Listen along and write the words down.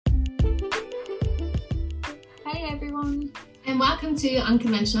Hey everyone! And welcome to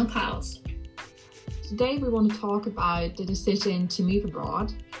Unconventional Pals. Today we want to talk about the decision to move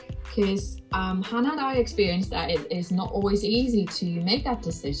abroad because Hannah and I experienced that it is not always easy to make that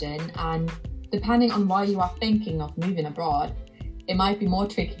decision, and depending on why you are thinking of moving abroad, it might be more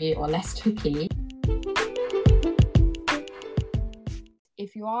tricky or less tricky.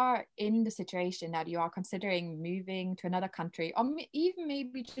 If you are in the situation that you are considering moving to another country or even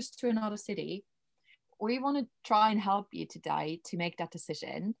maybe just to another city, we want to try and help you today to make that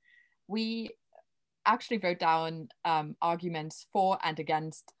decision. We actually wrote down arguments for and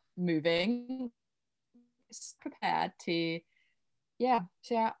against moving. Prepared to,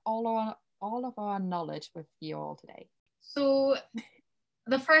 share all of our knowledge with you all today. So,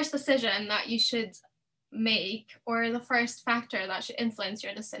 the first decision that you should make, or the first factor that should influence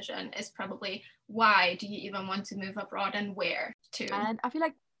your decision, is probably why do you even want to move abroad and where to? And I feel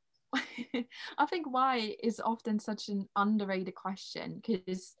like I think why is often such an underrated question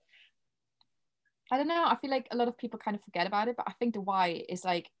because I don't know, I feel like a lot of people kind of forget about it, but I think the why is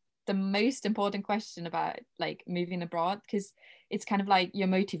like the most important question about like moving abroad, because it's kind of like your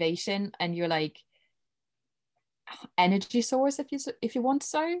motivation and your like energy source if you want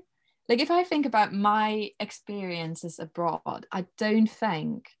so. Like if I think about my experiences abroad, I don't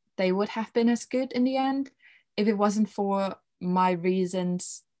think they would have been as good in the end if it wasn't for my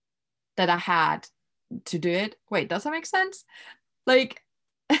reasons that I had to do it. Wait, does that make sense? Like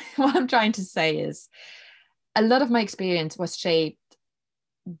what I'm trying to say is a lot of my experience was shaped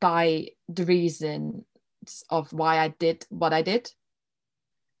by the reasons of why I did what I did.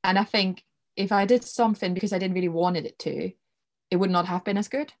 And I think if I did something because I didn't really wanted it to, it would not have been as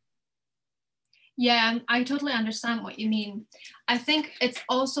good. Yeah, I totally understand what you mean. I think it's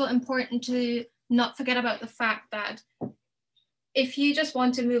also important to not forget about the fact that if you just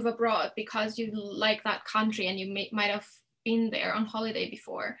want to move abroad because you like that country and you might have been there on holiday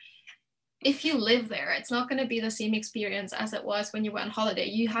before, if you live there, it's not going to be the same experience as it was when you went on holiday.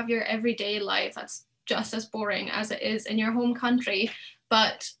 You have your everyday life that's just as boring as it is in your home country,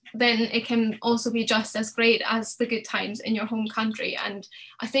 but then it can also be just as great as the good times in your home country. And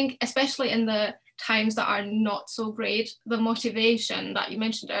I think especially in the times that are not so great, the motivation that you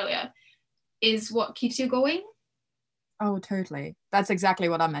mentioned earlier is what keeps you going. Oh, totally. That's exactly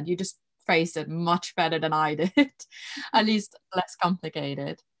what I meant. You just phrased it much better than I did, at least less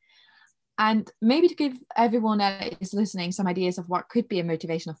complicated. And maybe to give everyone that is listening some ideas of what could be a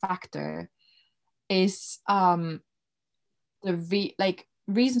motivational factor is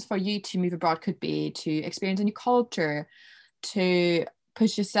reasons for you to move abroad could be to experience a new culture, to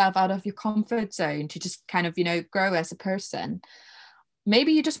push yourself out of your comfort zone, to just kind of, grow as a person.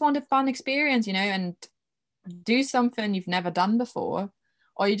 Maybe you just want a fun experience, and do something you've never done before,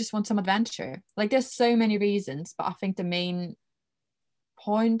 or you just want some adventure. Like there's so many reasons, but I think the main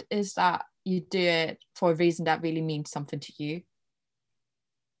point is that you do it for a reason that really means something to you.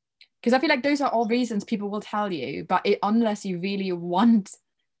 Because I feel like those are all reasons people will tell you, but unless you really want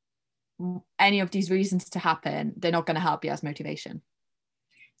any of these reasons to happen, they're not going to help you as motivation.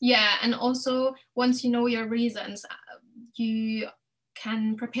 Yeah, and also once you know your reasons, you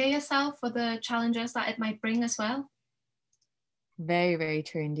can prepare yourself for the challenges that it might bring as well. Very, very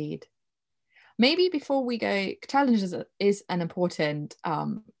true indeed. Maybe before we go, challenges is an important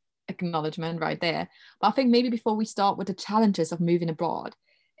acknowledgement right there. But I think maybe before we start with the challenges of moving abroad,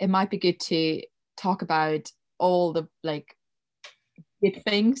 it might be good to talk about all the like good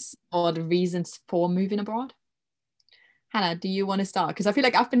things or the reasons for moving abroad. Hannah, do you want to start? Because I feel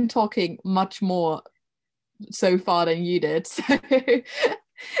like I've been talking much more so far than you did. So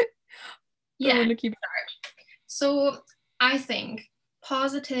yeah. So I think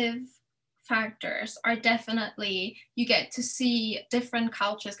positive factors are definitely you get to see different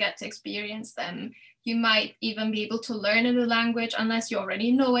cultures, get to experience them. You might even be able to learn a new language unless you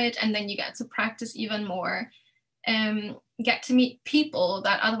already know it, and then you get to practice even more. Get to meet people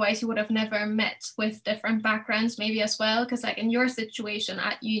that otherwise you would have never met with different backgrounds maybe as well, because like in your situation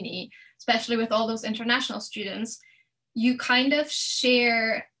at uni, especially with all those international students, you kind of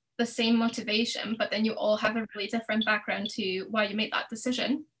share the same motivation, but then you all have a really different background to why you made that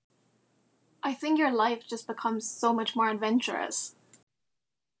decision. I think your life just becomes so much more adventurous.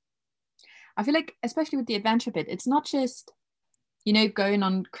 I feel like especially with the adventure bit, it's not just going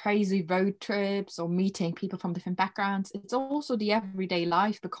on crazy road trips or meeting people from different backgrounds. It's also the everyday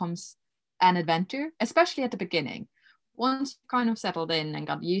life becomes an adventure, especially at the beginning. Once you've kind of settled in and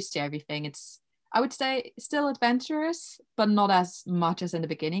got used to everything, it's, I would say, still adventurous, but not as much as in the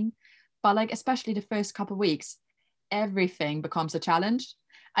beginning. But like, especially the first couple of weeks, everything becomes a challenge.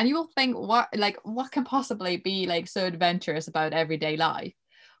 And you will think, what can possibly be like so adventurous about everyday life?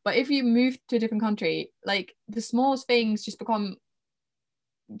 But if you move to a different country, like the smallest things just become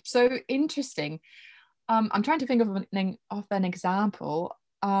so interesting. I'm trying to think of an example.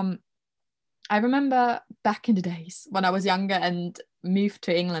 I remember back in the days when I was younger and moved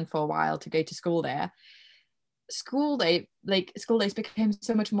to England for a while to go to school there. School days became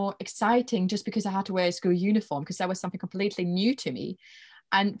so much more exciting just because I had to wear a school uniform, because that was something completely new to me.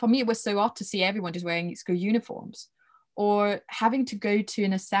 And for me, it was so odd to see everyone just wearing school uniforms, or having to go to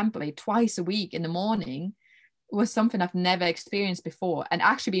an assembly twice a week in the morning was something I've never experienced before. And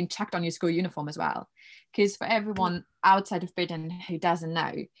actually being checked on your school uniform as well. Because for everyone outside of Britain who doesn't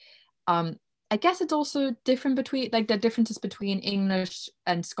know, I guess it's also different between, like, the differences between English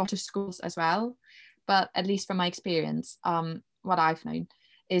and Scottish schools as well. But at least from my experience, what I've known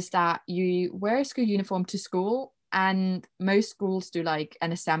is that you wear a school uniform to school, and most schools do like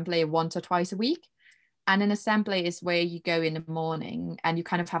an assembly once or twice a week. And an assembly is where you go in the morning and you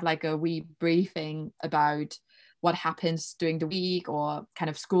kind of have like a wee briefing about what happens during the week, or kind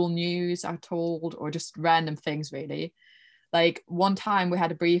of school news are told, or just random things really. Like one time we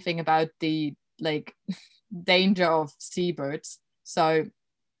had a briefing about the like danger of seabirds. So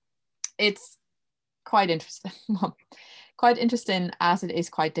it's quite interesting. Quite interesting, as it is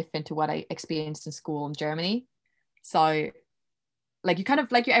quite different to what I experienced in school in Germany. So like you kind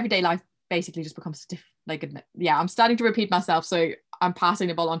of like your everyday life basically just becomes like, yeah, I'm starting to repeat myself, so I'm passing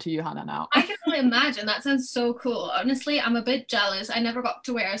the ball on to you, Hannah, now. I can only imagine. That sounds so cool. Honestly, I'm a bit jealous. I never got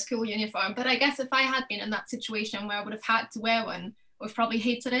to wear a school uniform, but I guess if I had been in that situation where I would have had to wear one, I would have probably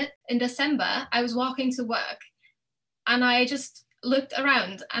hated it. In December, I was walking to work and I just looked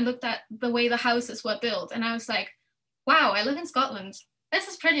around and looked at the way the houses were built, and I was like, wow, I live in Scotland. This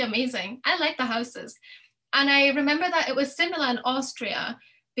is pretty amazing. I like the houses. And I remember that it was similar in Austria,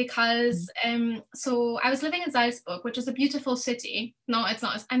 because so I was living in Salzburg, which is a beautiful city. No, it's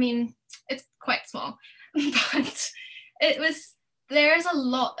not. I mean, it's quite small, but there's a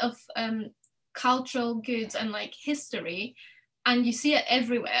lot of cultural goods and like history, and you see it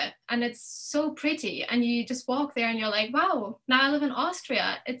everywhere, and it's so pretty, and you just walk there and you're like, wow, now I live in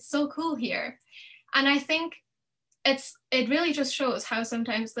Austria. It's so cool here. And I think it really just shows how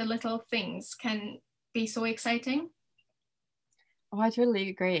sometimes the little things can be so exciting. Oh, I totally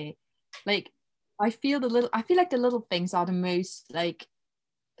agree. Like, I feel like the little things are the most like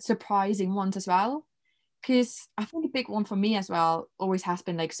surprising ones as well. Because I think a big one for me as well always has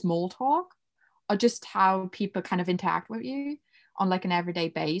been like small talk, or just how people kind of interact with you on like an everyday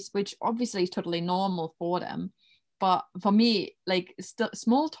base, which obviously is totally normal for them. But for me, like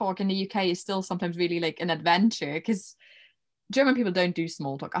small talk in the UK is still sometimes really like an adventure, because German people don't do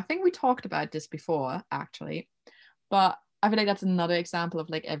small talk. I think we talked about this before, actually. But I feel like that's another example of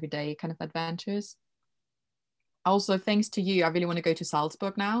like everyday kind of adventures. Also, thanks to you, I really want to go to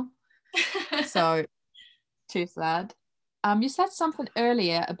Salzburg now. So cheers for that. You said something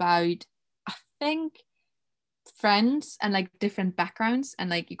earlier about, I think, friends and like different backgrounds, and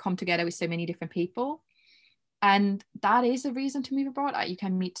like you come together with so many different people. And that is a reason to move abroad. You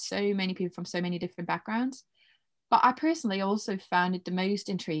can meet so many people from so many different backgrounds. But I personally also found it the most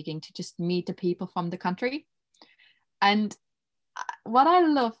intriguing to just meet the people from the country. And what I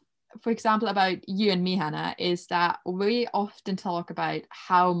love, for example, about you and me, Hannah, is that we often talk about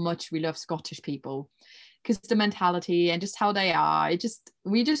how much we love Scottish people, because the mentality and just how they are,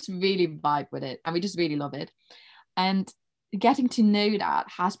 we just really vibe with it, and we just really love it. And getting to know that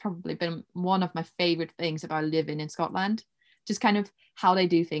has probably been one of my favorite things about living in Scotland. Just kind of how they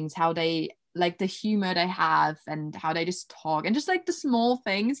do things, how they like the humor they have, and how they just talk, and just like the small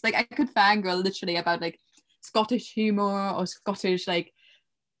things. Like I could fangirl literally about like Scottish humor or Scottish like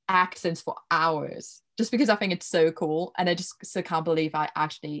accents for hours, just because I think it's so cool, and I just so can't believe I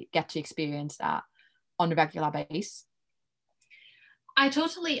actually get to experience that on a regular basis. I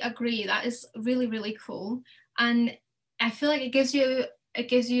totally agree. That is really, really cool. And I feel like it gives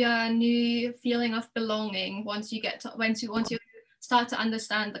you a new feeling of belonging once you start to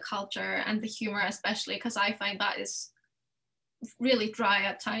understand the culture and the humor, especially because I find that is really dry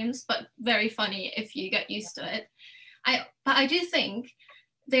at times, but very funny if you get used to it. But I do think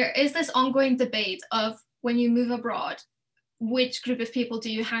there is this ongoing debate of, when you move abroad, which group of people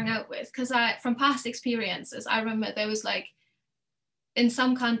do you hang out with? Because from past experiences, I remember there was like, in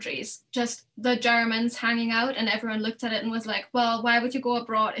some countries, just the Germans hanging out, and everyone looked at it and was like, well, why would you go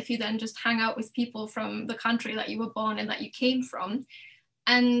abroad if you then just hang out with people from the country that you were born in, that you came from?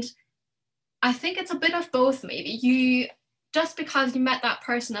 And I think it's a bit of both, maybe. Just because you met that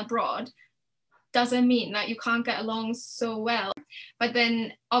person abroad doesn't mean that you can't get along so well. But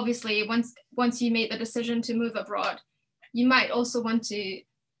then obviously once you made the decision to move abroad, you might also want to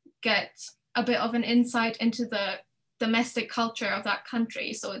get a bit of an insight into the domestic culture of that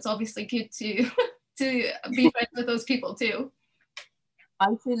country. So it's obviously good to to be friends with those people too. I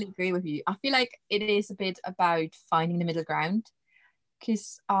totally agree with you. I feel like it is a bit about finding the middle ground.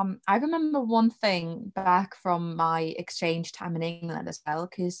 Because I remember one thing back from my exchange time in England as well,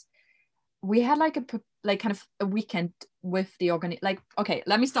 because we had like kind of a weekend with the okay,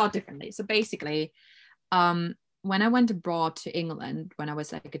 let me start differently. So basically, when I went abroad to England when I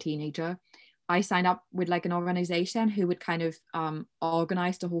was like a teenager, I signed up with like an organization who would kind of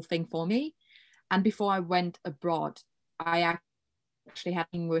organize the whole thing for me. And before I went abroad, I actually had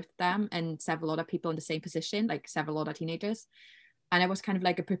been with them and several other people in the same position, like several other teenagers. And it was kind of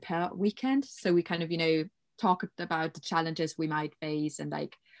like a prepare weekend. So we kind of, talked about the challenges we might face and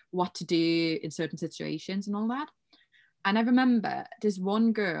like what to do in certain situations and all that. And I remember this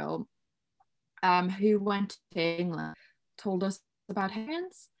one girl who went to England told us about her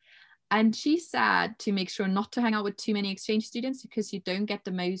parents. And she said to make sure not to hang out with too many exchange students because you don't get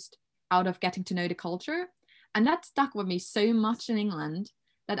the most out of getting to know the culture. And that stuck with me so much in England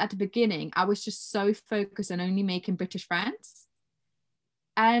that at the beginning, I was just so focused on only making British friends.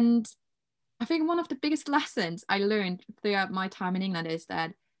 And I think one of the biggest lessons I learned throughout my time in England is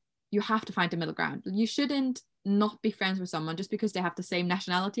that you have to find the middle ground. You shouldn't not be friends with someone just because they have the same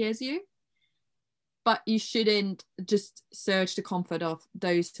nationality as you. But you shouldn't just search the comfort of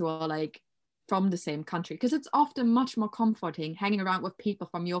those who are like from the same country, because it's often much more comforting hanging around with people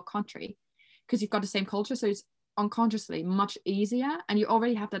from your country because you've got the same culture. So it's unconsciously much easier, and you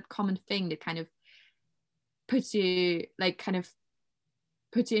already have that common thing that kind of puts you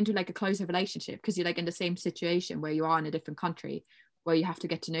into like a closer relationship because you're like in the same situation where you are in a different country where you have to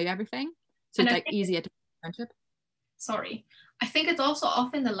get to know everything. So it's like easier to friendship. Sorry. I think it's also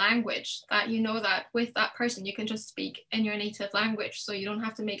often the language that you know that with that person you can just speak in your native language, so you don't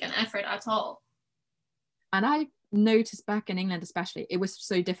have to make an effort at all. And I noticed back in England especially, it was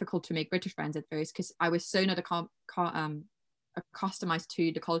so difficult to make British friends at first because I was so not accustomed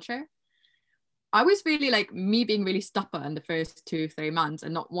to the culture. I was really like me being really stubborn the first 2-3 months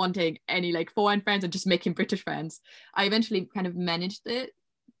and not wanting any like foreign friends and just making British friends. I eventually kind of managed it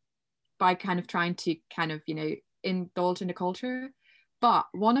by kind of trying to kind of, indulge in the culture. But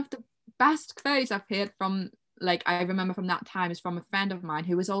one of the best quotes I've heard from, like, I remember from that time is from a friend of mine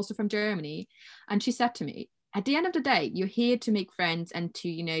who was also from Germany. And she said to me, at the end of the day, you're here to make friends and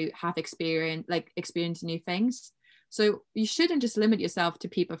to, have experience new things. So you shouldn't just limit yourself to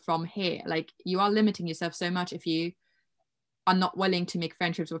people from here. Like, you are limiting yourself so much if you are not willing to make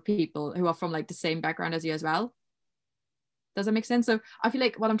friendships with people who are from like the same background as you as well. Does that make sense? So I feel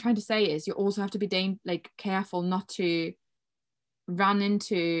like what I'm trying to say is you also have to be careful not to run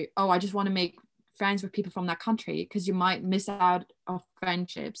into, oh, I just want to make friends with people from that country, because you might miss out on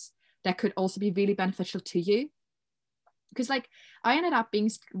friendships that could also be really beneficial to you. Because like I ended up being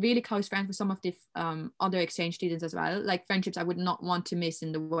really close friends with some of the other exchange students as well, like friendships I would not want to miss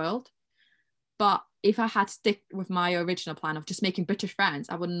in the world. But if I had stick with my original plan of just making British friends,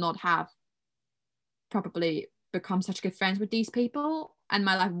 I would not have probably become such good friends with these people, and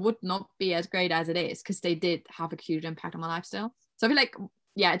my life would not be as great as it is because they did have a huge impact on my life still. So I feel like,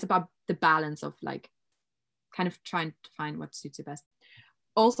 yeah, it's about the balance of like kind of trying to find what suits you best.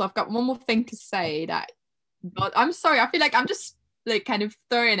 Also, I've got one more thing to say but I'm sorry, I feel like I'm just like kind of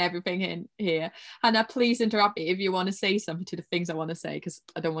throwing everything in here. Hannah, please interrupt me if you want to say something to the things I want to say, because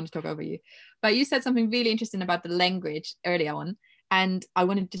I don't want to talk over you. But you said something really interesting about the language earlier on, and I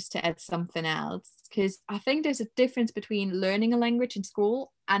wanted just to add something else, because I think there's a difference between learning a language in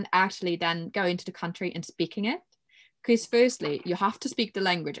school and actually then going to the country and speaking it. Because firstly, you have to speak the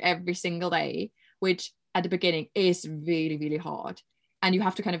language every single day, which at the beginning is really, really hard. And you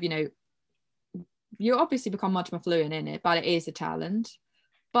have to kind of, you obviously become much more fluent in it, but it is a challenge.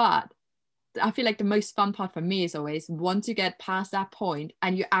 But I feel like the most fun part for me is always once you get past that point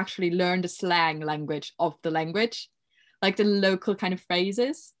and you actually learn the slang language of the language, like the local kind of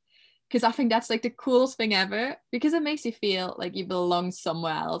phrases. Because I think that's like the coolest thing ever, because it makes you feel like you belong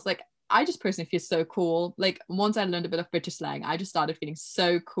somewhere else. Like I just personally feel so cool. Like once I learned a bit of British slang, I just started feeling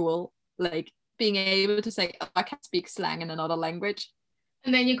so cool. Like being able to say, oh, I can speak slang in another language.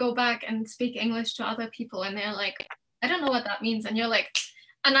 And then you go back and speak English to other people and they're like, I don't know what that means. And you're like,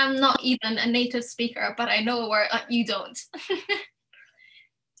 and I'm not even a native speaker, but I know where you don't.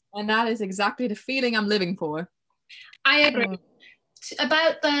 And that is exactly the feeling I'm living for. I agree.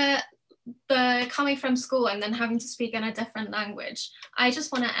 About the coming from school and then having to speak in a different language, I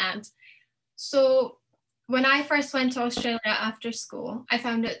just want to add, So when I first went to Australia after school, I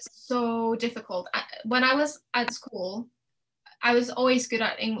found it so difficult. When I was at school, I was always good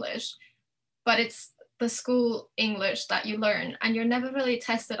at English, but it's the school English that you learn, and you're never really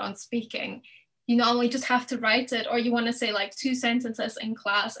tested on speaking. You normally just have to write it, or you want to say like 2 sentences in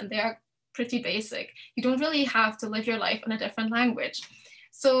class, and they are pretty basic. You don't really have to live your life in a different language.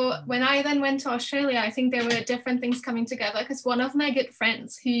 So when I then went to Australia, I think there were different things coming together, because one of my good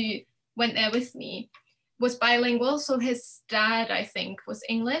friends who went there with me was bilingual. So his dad, I think, was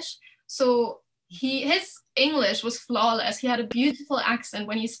English. So his English was flawless. He had a beautiful accent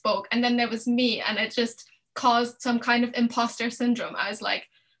when he spoke. And then there was me, and it just caused some kind of imposter syndrome. I was like,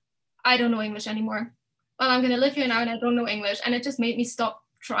 I don't know English anymore. Well, I'm going to live here now and I don't know English. And it just made me stop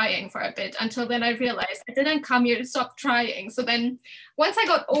trying for a bit, until then I realized I didn't come here to stop trying. So then once I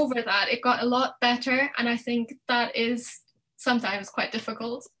got over that, it got a lot better. And I think that is sometimes quite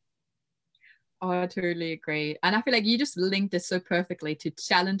difficult. Oh, I totally agree. And I feel like you just linked this so perfectly to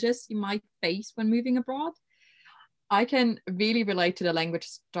challenges you might face when moving abroad. I can really relate to the language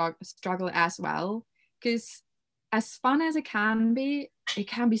struggle as well, because as fun as it can be so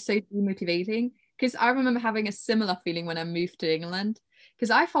demotivating. Because I remember having a similar feeling when I moved to England, because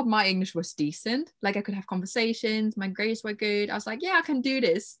I thought my English was decent. Like I could have conversations, my grades were good. I was like, yeah, I can do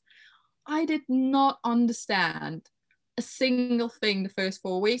this. I did not understand a single thing the first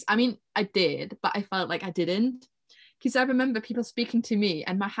 4 weeks. I mean, I did, but I felt like I didn't. Because I remember people speaking to me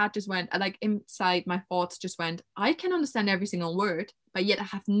and my head just went, like inside my thoughts just went, I can understand every single word, but yet I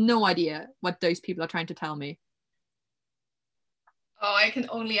have no idea what those people are trying to tell me. Oh, I can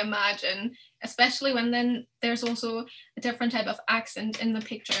only imagine, especially when then there's also a different type of accent in the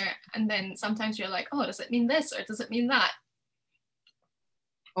picture. And then sometimes you're like, oh, does it mean this or does it mean that?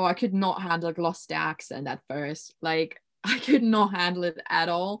 Oh, I could not handle a Gloucester accent at first. Like, I could not handle it at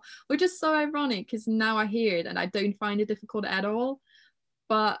all, which is so ironic because now I hear it and I don't find it difficult at all.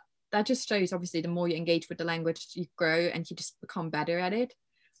 But that just shows, obviously, the more you engage with the language, you grow and you just become better at it.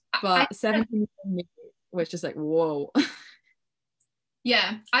 But 17 was just like, whoa.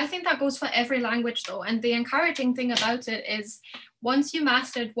 Yeah, I think that goes for every language though. And the encouraging thing about it is once you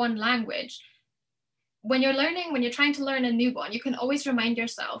mastered one language, when you're trying to learn a new one, you can always remind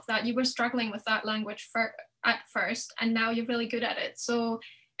yourself that you were struggling with that language at first, and now you're really good at it. So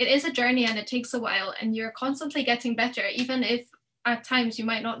it is a journey and it takes a while, and you're constantly getting better, even if at times you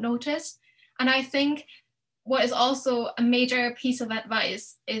might not notice. And I think what is also a major piece of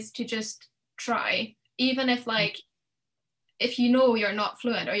advice is to just try, even if if you know you're not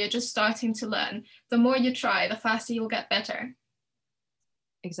fluent or you're just starting to learn, the more you try, the faster you'll get better.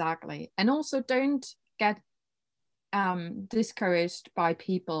 Exactly. And also don't get discouraged by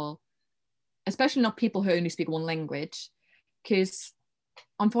people, especially not people who only speak one language, because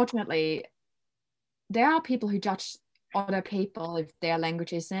unfortunately there are people who judge other people if their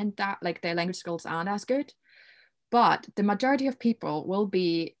language isn't that, like their language skills aren't as good. But the majority of people will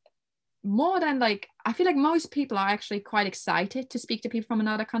be more than like, I feel like most people are actually quite excited to speak to people from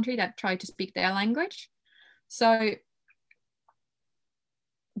another country that try to speak their language. So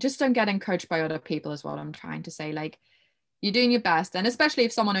just don't get encouraged by other people is what I'm trying to say. Like, you're doing your best, and especially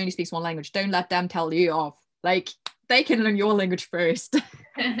if someone only speaks one language, don't let them tell you off. Like, they can learn your language first.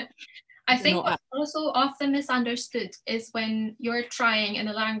 I think what's also often misunderstood is when you're trying in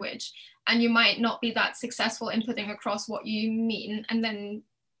a language and you might not be that successful in putting across what you mean, and then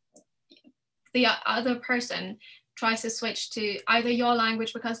the other person tries to switch to either your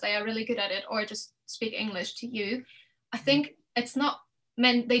language because they are really good at it or just speak English to you. I think it's not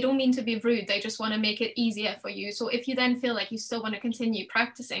meant, they don't mean to be rude, they just want to make it easier for you. So if you then feel like you still want to continue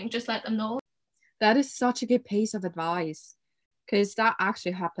practicing, just let them know. That is such a good piece of advice, because that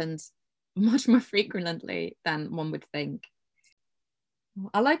actually happens much more frequently than one would think.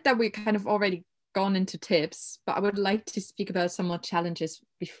 I like that we kind of already gone into tips, but I would like to speak about some more challenges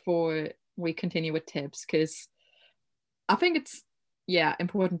before we continue with tips, because I think it's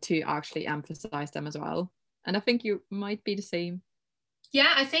important to actually emphasize them as well. And I think you might be the same.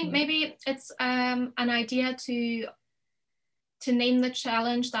 Yeah, I think maybe it's an idea to name the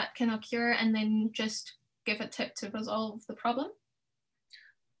challenge that can occur and then just give a tip to resolve the problem.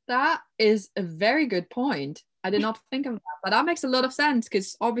 That is a very good point. I did not think of that, but that makes a lot of sense,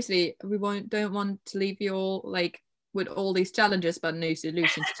 because obviously we don't want to leave you all like with all these challenges but no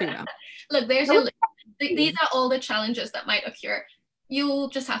solutions to them. Look, these are all the challenges that might occur. You'll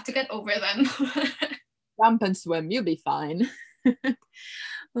just have to get over them. Jump and swim, you'll be fine.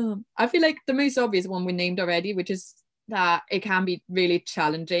 I feel like the most obvious one we named already, which is that it can be really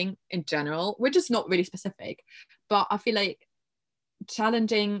challenging in general, which is not really specific, but I feel like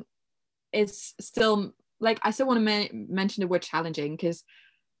challenging it's still like, I still want to mention the word challenging, because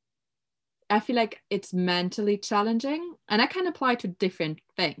I feel like it's mentally challenging, and that can apply to different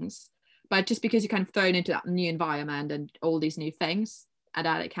things. But just because you're kind of thrown into that new environment and all these new things, and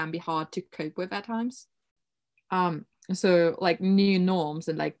that it can be hard to cope with at times. So like new norms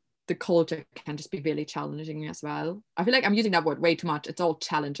and like the culture can just be really challenging as well. I feel like I'm using that word way too much. It's all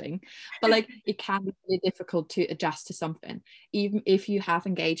challenging, but like it can be really difficult to adjust to something, even if you have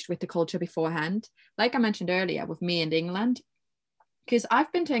engaged with the culture beforehand. Like I mentioned earlier with me in England, because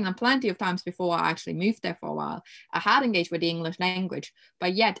I've been to England plenty of times before I actually moved there for a while. I had engaged with the English language,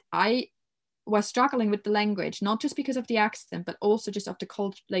 but yet I was struggling with the language, not just because of the accent, but also just of the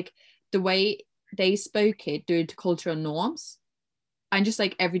culture, like the way they spoke it due to cultural norms and just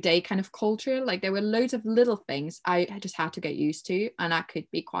like everyday kind of culture. Like there were loads of little things I just had to get used to, and that could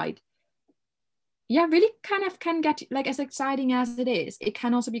be quite, yeah, really kind of can get, like, as exciting as it is, it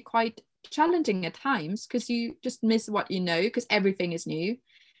can also be quite challenging at times, because you just miss what you know, because everything is new,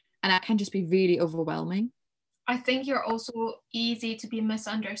 and that can just be really overwhelming. I think you're also easy to be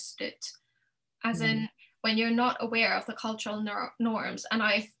misunderstood, as in when you're not aware of the cultural norms. And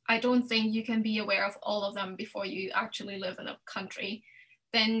I don't think you can be aware of all of them before you actually live in a country.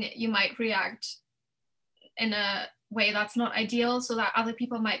 Then you might react in a way that's not ideal, so that other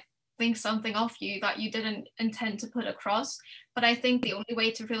people might think something of you that you didn't intend to put across. But I think the only way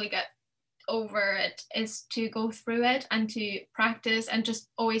to really get over it is to go through it and to practice, and just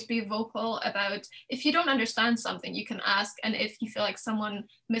always be vocal about, if you don't understand something, you can ask. And if you feel like someone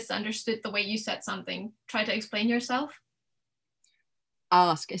misunderstood the way you said something, try to explain yourself.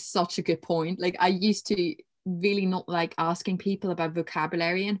 Ask is such a good point. Like I used to really not like asking people about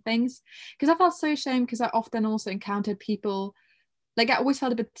vocabulary and things, because I felt so ashamed, because I often also encountered people, like I always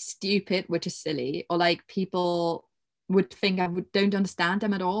felt a bit stupid, which is silly, or like people would think don't understand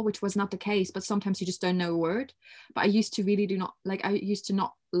them at all, which was not the case. But sometimes you just don't know a word. But I used to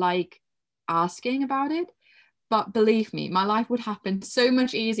not like asking about it. But believe me, my life would have been so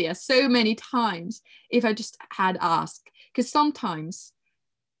much easier so many times if I just had asked. Because sometimes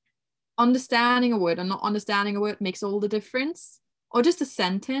understanding a word and not understanding a word makes all the difference, or just a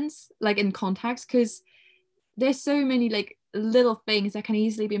sentence, like in context, because there's so many like little things that can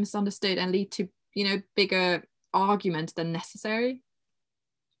easily be misunderstood and lead to, bigger arguments than necessary.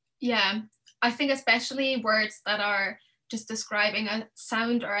 Yeah, I think especially words that are just describing a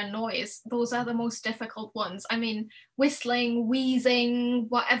sound or a noise, those are the most difficult ones. I mean, whistling, wheezing,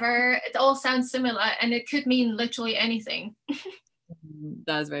 whatever, it all sounds similar, and it could mean literally anything.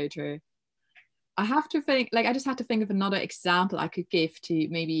 That's very true. I have to think, like, I just had to think of another example I could give to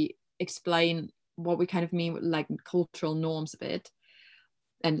maybe explain what we kind of mean with like cultural norms a bit,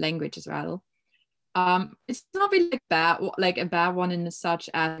 and language as well. It's not really like a bad one in such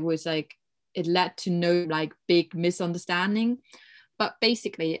as it was like it led to no like big misunderstanding, but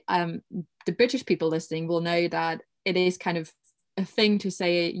basically the British people listening will know that it is kind of a thing to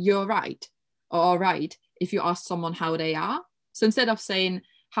say you're right or all right if you ask someone how they are. So instead of saying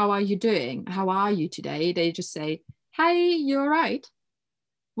how are you doing, how are you today, they just say hey, you're right,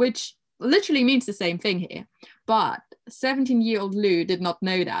 which literally means the same thing here. But 17-year-old Lou did not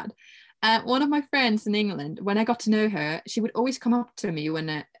know that. One of my friends in England, when I got to know her, she would always come up to me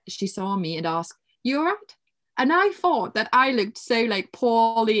when she saw me and ask, you all right? And I thought that I looked so like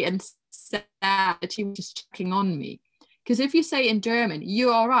poorly and sad that she was just checking on me. Because if you say in German,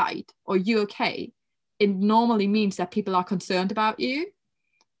 you all right, or you okay, it normally means that people are concerned about you.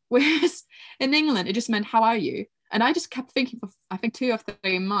 Whereas in England, it just meant, how are you? And I just kept thinking for, I think, 2 or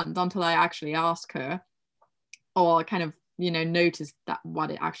 3 months until I actually asked her, or kind of, noticed that what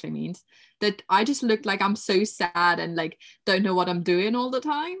it actually means, that I just looked like I'm so sad and like don't know what I'm doing all the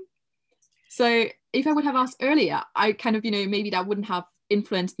time. So if I would have asked earlier, I kind of, maybe that wouldn't have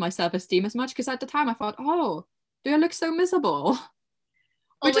influenced my self-esteem as much, because at the time I thought, oh, do I look so miserable?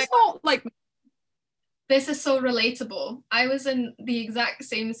 Which is not like, this is so relatable. I was in the exact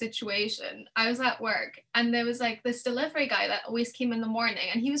same situation. I was at work, and there was like this delivery guy that always came in the morning,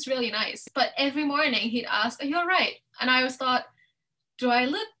 and he was really nice. But every morning he'd ask, are you all right? And I always thought, do I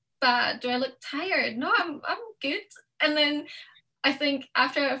look bad? Do I look tired? No, I'm good. And then I think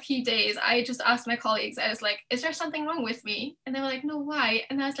after a few days, I just asked my colleagues, I was like, is there something wrong with me? And they were like, no, why?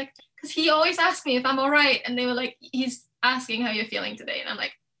 And I was like, because he always asks me if I'm all right. And they were like, he's asking how you're feeling today. And I'm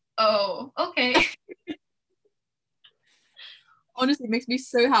like, oh, okay. Honestly, it makes me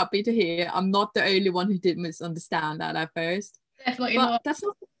so happy to hear I'm not the only one who did misunderstand that at first. Definitely But not. that's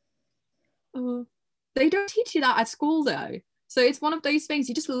not, they don't teach you that at school though. So it's one of those things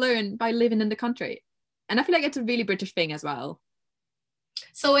you just learn by living in the country. And I feel like it's a really British thing as well.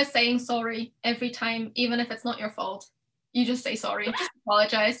 So is saying sorry every time, even if it's not your fault. You just say sorry. Just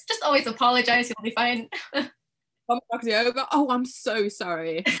apologize. Just always apologize. You'll be fine. Oh, I'm so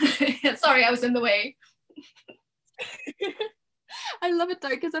sorry. Sorry, I was in the way. I love it though,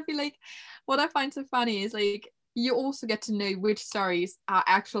 because I feel like what I find so funny is like you also get to know which sorries are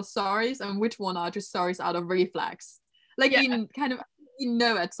actual sorries and which one are just sorries out of reflex. Like you kind of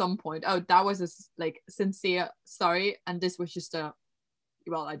at some point, oh, that was a like sincere sorry, and this was just a,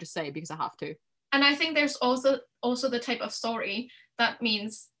 well, I just say it because I have to. And I think there's also the type of sorry that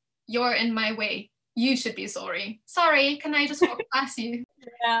means you're in my way. You should be sorry. Sorry, can I just walk past you?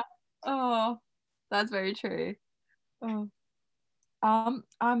 Yeah. Oh, that's very true. Oh.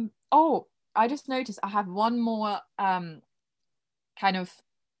 Oh, I just noticed I have one more kind of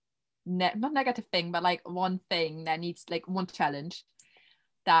not negative thing, but like one thing that needs, like one challenge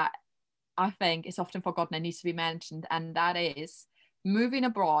that I think is often forgotten and needs to be mentioned, and that is moving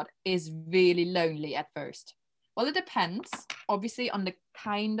abroad is really lonely at first. Well, it depends, obviously, on the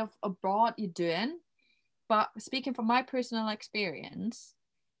kind of abroad you're doing. But speaking from my personal experience,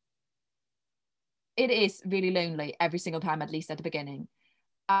 it is really lonely every single time, at least at the beginning.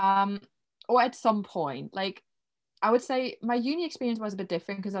 Or at some point. Like, I would say my uni experience was a bit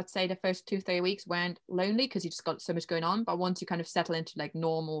different, because I'd say the first 2-3 weeks weren't lonely because you just got so much going on. But once you kind of settle into like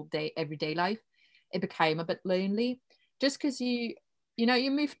normal day, everyday life, it became a bit lonely. Just because you know,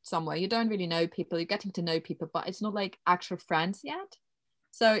 you moved somewhere, you don't really know people, you're getting to know people, but it's not like actual friends yet.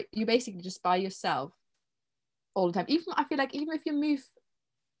 So you basically just by yourself all the time. Even I feel like even if you move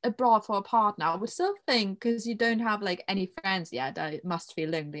abroad for a partner, I would still think, because you don't have like any friends yet, that it must feel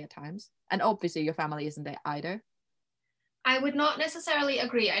lonely at times. And obviously your family isn't there either. I would not necessarily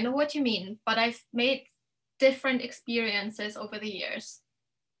agree. I know what you mean, but I've made different experiences over the years.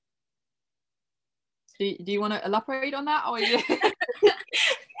 Do you want to elaborate on that, or you?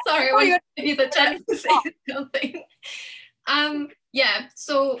 Sorry, I want to give you the chance to say something. Yeah,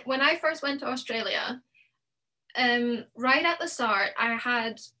 so when I first went to Australia, right at the start, I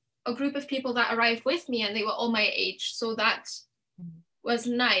had a group of people that arrived with me, and they were all my age. So that was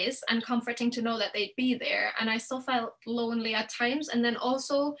nice and comforting to know that they'd be there. And I still felt lonely at times. And then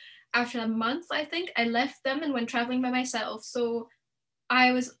also after a month, I think, I left them and went traveling by myself. So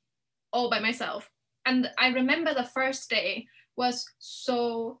I was all by myself. And I remember the first day was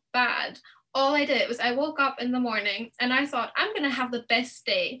so bad. All I did was I woke up in the morning and I thought, I'm going to have the best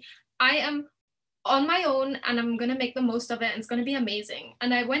day. I am on my own and I'm going to make the most of it and it's going to be amazing.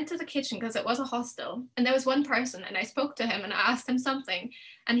 And I went to the kitchen because it was a hostel and there was one person and I spoke to him and I asked him something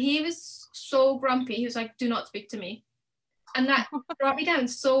and he was so grumpy. He was like, do not speak to me. And that brought me down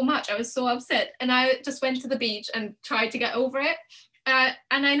so much. I was so upset and I just went to the beach and tried to get over it. And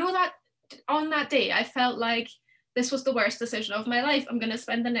I know that on that day, I felt like this was the worst decision of my life. I'm going to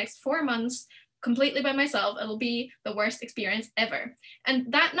spend the next 4 months completely by myself. It'll be the worst experience ever.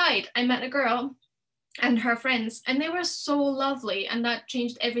 And that night I met a girl and her friends, and they were so lovely, and that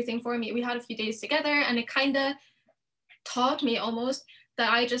changed everything for me. We had a few days together and it kind of taught me almost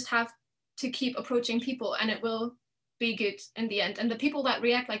that I just have to keep approaching people and it will be good in the end. And the people that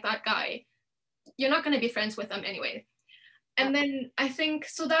react like that guy, you're not going to be friends with them anyway. And then I think,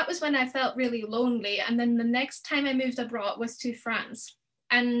 so that was when I felt really lonely. And then the next time I moved abroad was to France.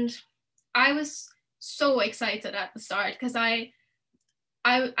 And I was so excited at the start because I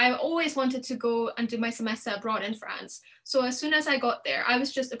always wanted to go and do my semester abroad in France. So as soon as I got there, I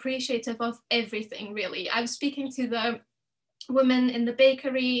was just appreciative of everything, really. I was speaking to the women in the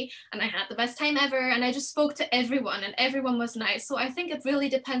bakery and I had the best time ever. And I just spoke to everyone and everyone was nice. So I think it really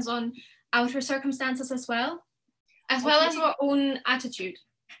depends on outer circumstances as well as our own attitude.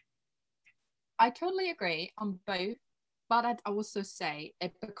 I totally agree on both, but I'd also say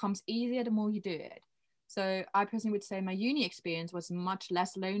it becomes easier the more you do it. So I personally would say my uni experience was much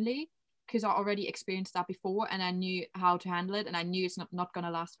less lonely because I already experienced that before and I knew how to handle it and I knew it's not going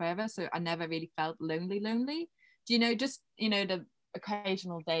to last forever. So I never really felt lonely. Do you know, just, you know, the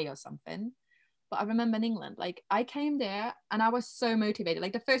occasional day or something. But I remember in England, like I came there and I was so motivated.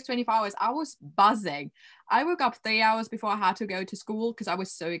 Like the first 24 hours, I was buzzing. I woke up 3 hours before I had to go to school because I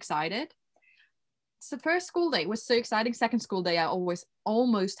was so excited. So first school day was so exciting. Second school day, I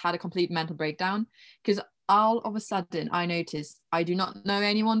almost had a complete mental breakdown because all of a sudden I noticed I do not know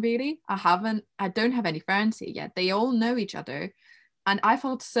anyone really. I don't have any friends here yet. They all know each other. And I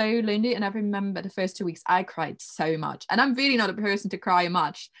felt so lonely. And I remember the first 2 weeks, I cried so much. And I'm really not a person to cry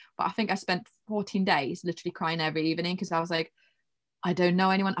much, but I think I spent 14 days literally crying every evening because I was like, I don't know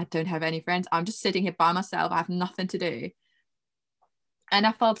anyone. I don't have any friends. I'm just sitting here by myself. I have nothing to do. And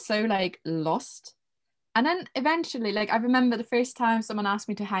I felt so like lost. And then eventually, like I remember the first time someone asked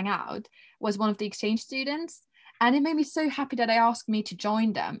me to hang out was one of the exchange students. And it made me so happy that they asked me to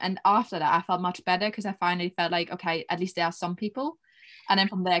join them. And after that, I felt much better because I finally felt like, okay, at least there are some people. And then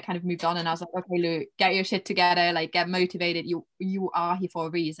from there, I kind of moved on and I was like, okay, Lou, get your shit together, like get motivated. You are here for a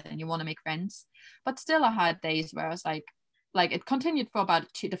reason. You want to make friends. But still, I had days where I was like it continued for about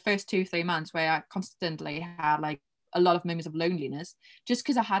the first 2-3 months where I constantly had like a lot of moments of loneliness just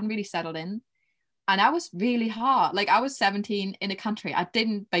because I hadn't really settled in. And that was really hard. Like I was 17 in a country. I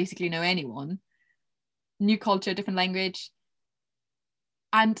didn't basically know anyone. New culture, different language.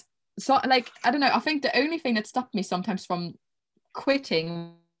 And so like, I don't know, I think the only thing that stopped me sometimes from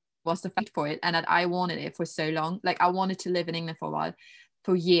quitting was the fight for it, and that I wanted it for so long. Like I wanted to live in England for a while,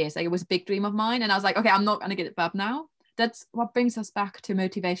 for years. Like it was a big dream of mine. And I was like, okay, I'm not gonna get it up now. That's what brings us back to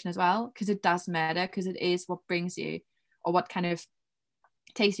motivation as well, because it does matter, because it is what brings you, or what kind of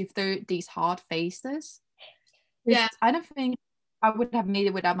takes you through these hard phases. Yeah. I don't think I would have made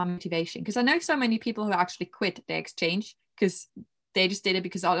it without my motivation, because I know so many people who actually quit their exchange because they just did it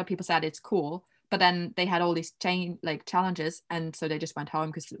because other people said it's cool, but then they had all these challenges, and so they just went home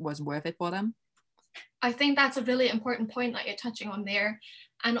because it wasn't worth it for them. I think that's a really important point that you're touching on there.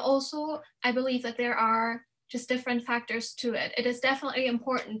 And also, I believe that there are just different factors to it. It is definitely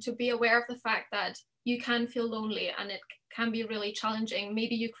important to be aware of the fact that you can feel lonely and it can be really challenging.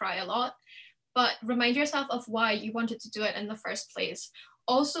 Maybe you cry a lot, but remind yourself of why you wanted to do it in the first place.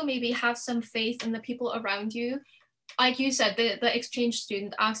 Also, maybe have some faith in the people around you. Like you said, the exchange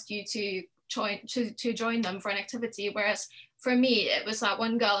student asked you to join them for an activity, whereas for me, it was that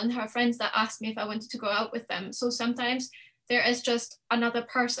one girl and her friends that asked me if I wanted to go out with them. So sometimes there is just another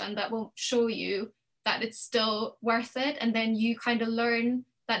person that will show you that it's still worth it. And then you kind of learn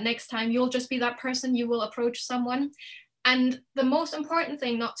that next time you'll just be that person, you will approach someone. And the most important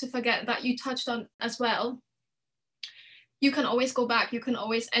thing not to forget that you touched on as well, you can always go back, you can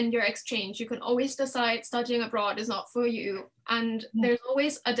always end your exchange, you can always decide studying abroad is not for you. And there's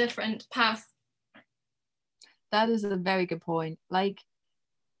always a different path. That is a very good point. Like,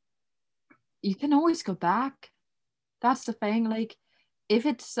 you can always go back. That's the thing. Like, if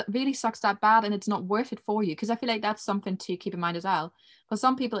it really sucks that bad and it's not worth it for you, because I feel like that's something to keep in mind as well. For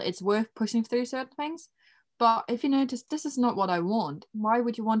some people, it's worth pushing through certain things. But if you notice this is not what I want, why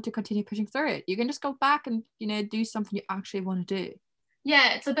would you want to continue pushing through it? You can just go back and, do something you actually want to do.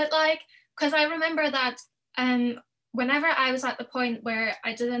 Yeah, it's a bit like, because I remember that whenever I was at the point where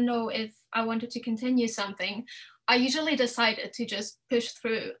I didn't know if I wanted to continue something, I usually decided to just push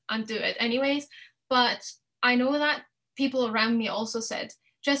through and do it anyways. But I know that people around me also said,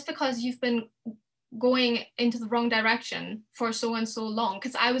 just because you've been going into the wrong direction for so and so long,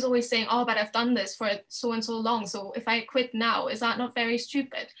 because I was always saying, oh, but I've done this for so and so long, so if I quit now, is that not very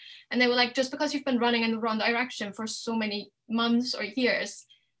stupid? And they were like, just because you've been running in the wrong direction for so many months or years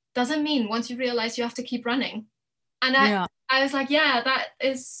doesn't mean once you realize you have to keep running. And I was like, yeah, that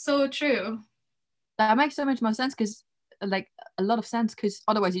is so true. That makes so much more sense, because like a lot of sense, because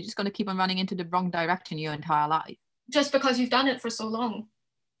otherwise you're just going to keep on running into the wrong direction your entire life, just because you've done it for so long.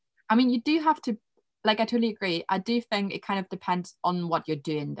 I mean, you do have to, like, I totally agree. I do think it kind of depends on what you're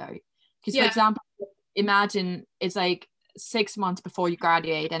doing though, because for example, imagine it's like 6 months before you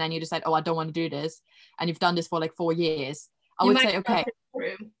graduate and then you decide, oh, I don't want to do this, and you've done this for like 4 years. I would say, okay,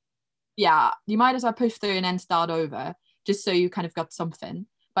 yeah, you might as well push through and then start over, just so you kind of got something.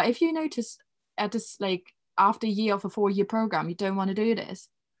 But if you notice at this, like after a year of a 4-year program, you don't want to do this,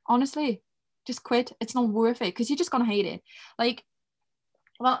 honestly, just quit. It's not worth it, because you're just gonna hate it. Like,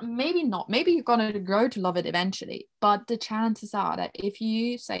 well, maybe not. Maybe you're gonna grow to love it eventually, but the chances are that if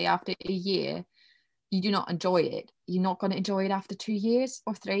you say after a year you do not enjoy it, you're not gonna enjoy it after 2 years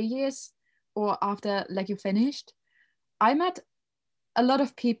or 3 years, or after like you're finished. I met a lot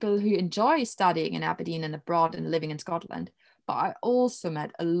of people who enjoy studying in Aberdeen and abroad and living in Scotland, but I also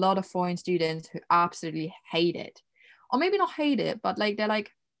met a lot of foreign students who absolutely hate it. Or maybe not hate it, but like they're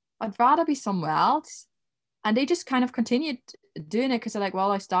like, I'd rather be somewhere else. And they just kind of continued doing it because they're like,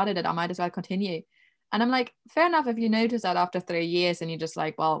 well, I started it, I might as well continue. And I'm like, fair enough if you notice that after 3 years and you're just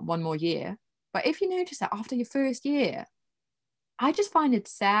like, well, one more year. But if you notice that after your first year, I just find it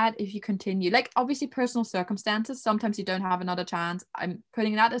sad if you continue. Like, obviously, personal circumstances, sometimes you don't have another chance. I'm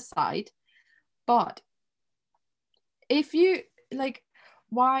putting that aside. But if you, like,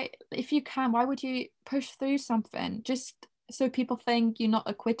 if you can, why would you push through something just so people think you're not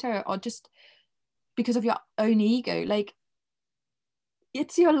a quitter, or just because of your own ego? Like,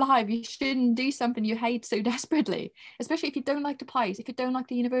 it's your life. You shouldn't do something you hate so desperately, especially if you don't like the place, if you don't like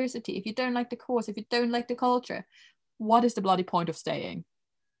the university, if you don't like the course, if you don't like the culture. What is the bloody point of staying?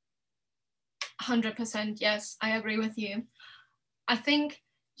 100% yes, I agree with you. I think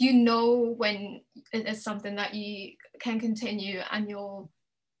you know when it is something that you can continue and you'll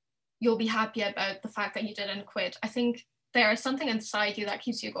be happy about the fact that you didn't quit. I think there is something inside you that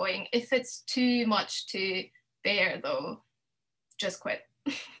keeps you going. If it's too much to bear though, just quit.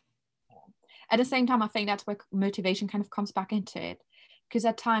 At the same time, I think that's where motivation kind of comes back into it. Because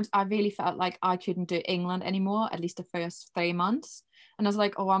at times I really felt like I couldn't do England anymore, at least the first 3 months. And I was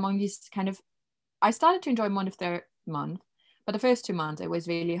like, oh, I'm on this kind of, I started to enjoy one of the month, but the first 2 months it was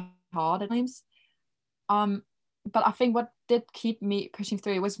really hard at times. But I think what did keep me pushing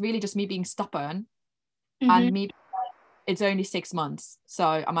through was really just me being stubborn and me, it's only 6 months, so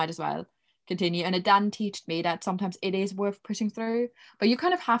I might as well continue. And it then taught me that sometimes it is worth pushing through, but you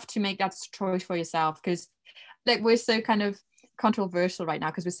kind of have to make that choice for yourself, because like we're so kind of controversial right now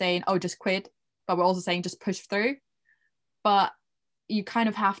because we're saying, oh, just quit, but we're also saying just push through. But you kind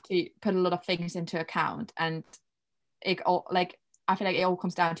of have to put a lot of things into account, and it all, like, I feel like it all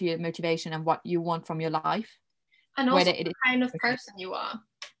comes down to your motivation and what you want from your life, and also the kind of person you are.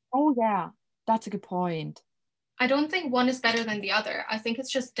 Oh yeah, that's a good point. I don't think one is better than the other. I think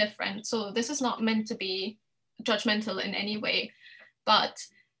it's just different. So this is not meant to be judgmental in any way, but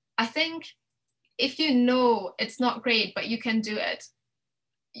I think if you know it's not great but you can do it,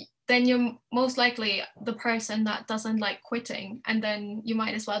 then you're most likely the person that doesn't like quitting, and then you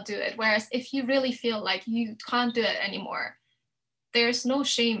might as well do it. Whereas if you really feel like you can't do it anymore, there's no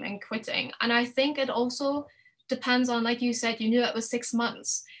shame in quitting. And I think it also depends on, like you said, you knew it was 6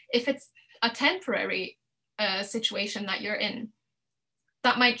 months. If it's a temporary situation that you're in,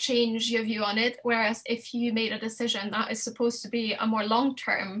 that might change your view on it. Whereas if you made a decision that is supposed to be a more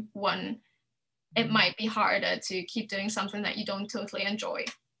long-term one, it might be harder to keep doing something that you don't totally enjoy.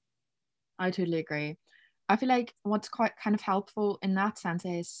 I totally agree. I feel like what's quite kind of helpful in that sense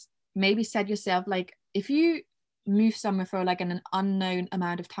is maybe set yourself, like if you move somewhere for like an unknown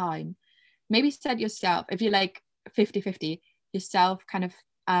amount of time, maybe set yourself, if you like 50-50, yourself kind of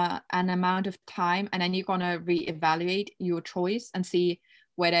an amount of time, and then you're gonna reevaluate your choice and see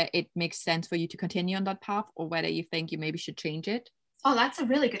whether it makes sense for you to continue on that path or whether you think you maybe should change it. Oh, that's a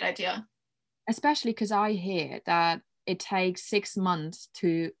really good idea. Especially because I hear that it takes 6 months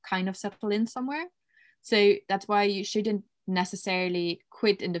to kind of settle in somewhere. So that's why you shouldn't necessarily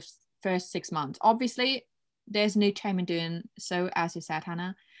quit in the first 6 months. Obviously, there's no shame in doing so, as you said,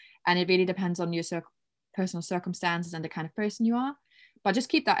 Hannah, and it really depends on your personal circumstances and the kind of person you are. But just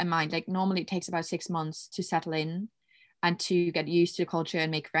keep that in mind. Like normally it takes about 6 months to settle in and to get used to the culture and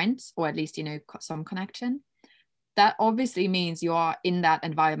make friends, or at least, you know, some connection. That obviously means you are in that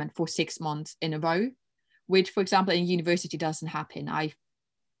environment for 6 months in a row, which, for example, in university doesn't happen. I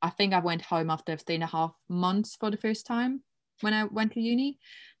think I went home after 3.5 months for the first time when I went to uni.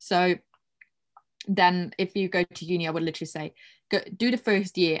 So then if you go to uni, I would literally say, do the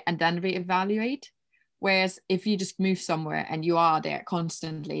first year and then reevaluate. Whereas if you just move somewhere and you are there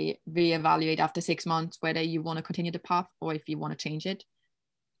constantly, reevaluate after 6 months whether you want to continue the path or if you want to change it.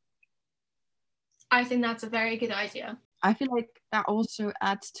 I think that's a very good idea. I feel like that also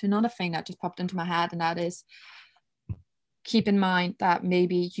adds to another thing that just popped into my head, and that is keep in mind that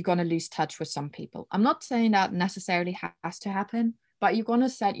maybe you're going to lose touch with some people. I'm not saying that necessarily has to happen, but you're going to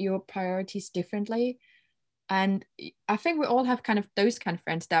set your priorities differently. And I think we all have kind of those kind of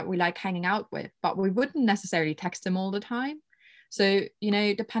friends that we like hanging out with, but we wouldn't necessarily text them all the time. So, you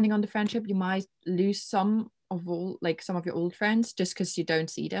know, depending on the friendship, you might lose some of your old friends just because you don't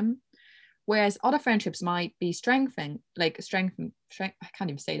see them. Whereas other friendships might be strengthened. I can't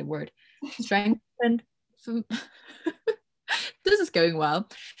even say the word. Strengthened. This is going well.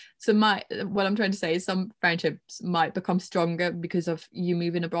 So what I'm trying to say is some friendships might become stronger because of you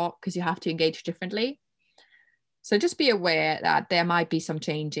moving abroad, because you have to engage differently. So just be aware that there might be some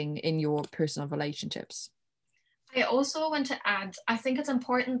changing in your personal relationships. I also want to add, I think it's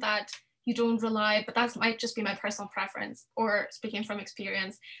important that you don't rely, but that might just be my personal preference or speaking from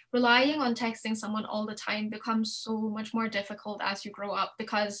experience, relying on texting someone all the time becomes so much more difficult as you grow up,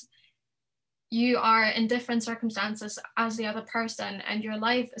 because you are in different circumstances as the other person and your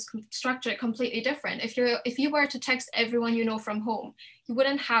life is structured completely different. If you were to text everyone you know from home, you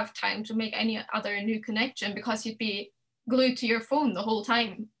wouldn't have time to make any other new connection because you'd be glued to your phone the whole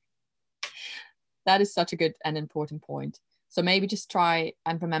time. That is such a good and important point. So maybe just try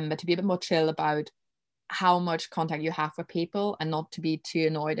and remember to be a bit more chill about how much contact you have with people, and not to be too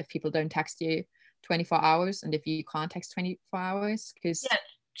annoyed if people don't text you 24 hours and if you can't text 24 hours, because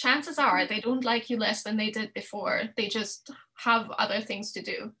chances are they don't like you less than they did before. They just have other things to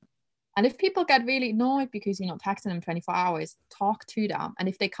do. And if people get really annoyed because you're not texting them 24 hours, talk to them. And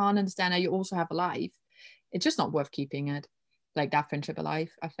if they can't understand that you also have a life, it's just not worth keeping it, like that friendship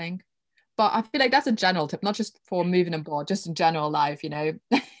alive, I think. But I feel like that's a general tip, not just for moving abroad, just in general life, you know.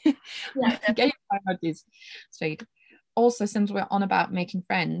 Yeah, Get your priorities straight. Also, since we're on about making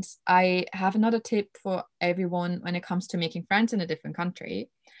friends, I have another tip for everyone when it comes to making friends in a different country.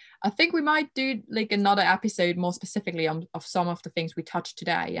 I think we might do like another episode more specifically of some of the things we touched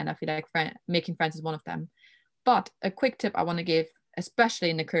today, and I feel like making friends is one of them. But a quick tip I want to give,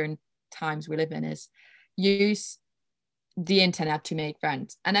 especially in the current times we live in, is use the internet to make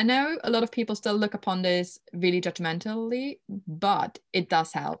friends. And I know a lot of people still look upon this really judgmentally, but it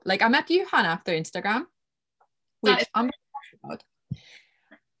does help. Like I met you, Hannah, through Instagram, which I'm about.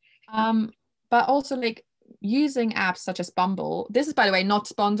 But also like using apps such as Bumble. This is, by the way, not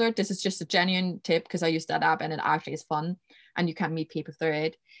sponsored. This is just a genuine tip because I use that app and it actually is fun and you can meet people through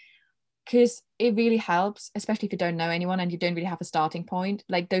it. Because it really helps, especially if you don't know anyone and you don't really have a starting point.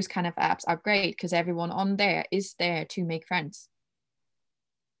 Like those kind of apps are great because everyone on there is there to make friends.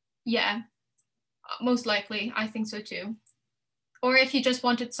 Yeah, most likely. I think so too. Or if you just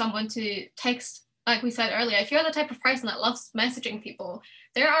wanted someone to text, like we said earlier, if you're the type of person that loves messaging people,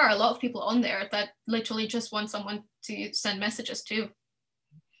 there are a lot of people on there that literally just want someone to send messages to.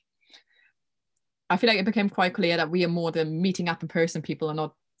 I feel like it became quite clear that we are more the meeting up in person people and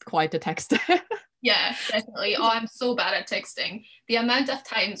not quite the texter. Yeah, definitely. Oh, I'm so bad at texting. The amount of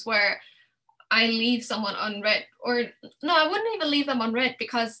times where I leave someone unread, or no, I wouldn't even leave them unread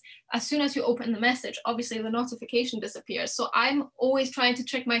because as soon as you open the message, obviously the notification disappears. So I'm always trying to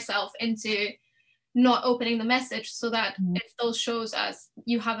trick myself into not opening the message so that it still shows as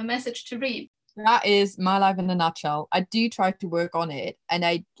you have a message to read. That is my life in a nutshell. I do try to work on it, and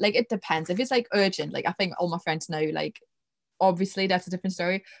I like it depends. If it's like urgent, like I think all my friends know, like obviously that's a different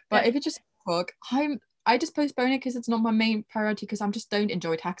story. But if it just book, I just postpone it because it's not my main priority because I just don't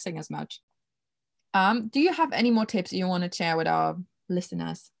enjoy texting as much. Do you have any more tips you want to share with our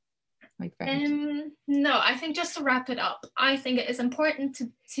listeners, my friends? No, I think just to wrap it up, I think it is important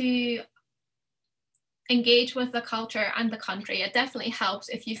to engage with the culture and the country. It definitely helps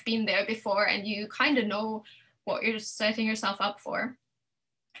if you've been there before and you kind of know what you're setting yourself up for.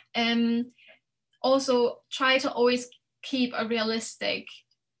 Also, try to always keep a realistic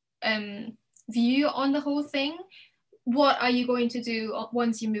view on the whole thing. What are you going to do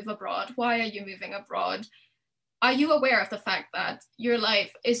once you move abroad? Why are you moving abroad? Are you aware of the fact that your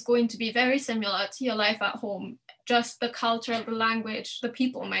life is going to be very similar to your life at home? Just the culture, the language, the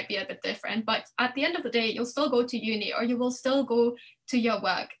people might be a bit different, but at the end of the day, you'll still go to uni or you will still go to your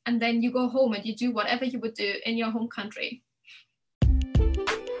work, and then you go home and you do whatever you would do in your home country. I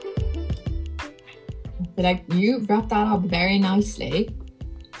feel like you wrapped that up very nicely.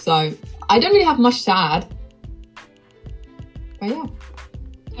 So I don't really have much to add. But yeah.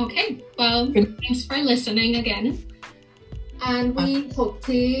 Okay, well, thanks for listening again. And we hope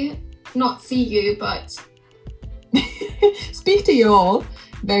to not see you, but speak to you all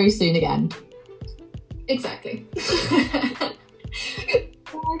very soon again. Exactly.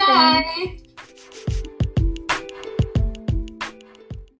 Bye.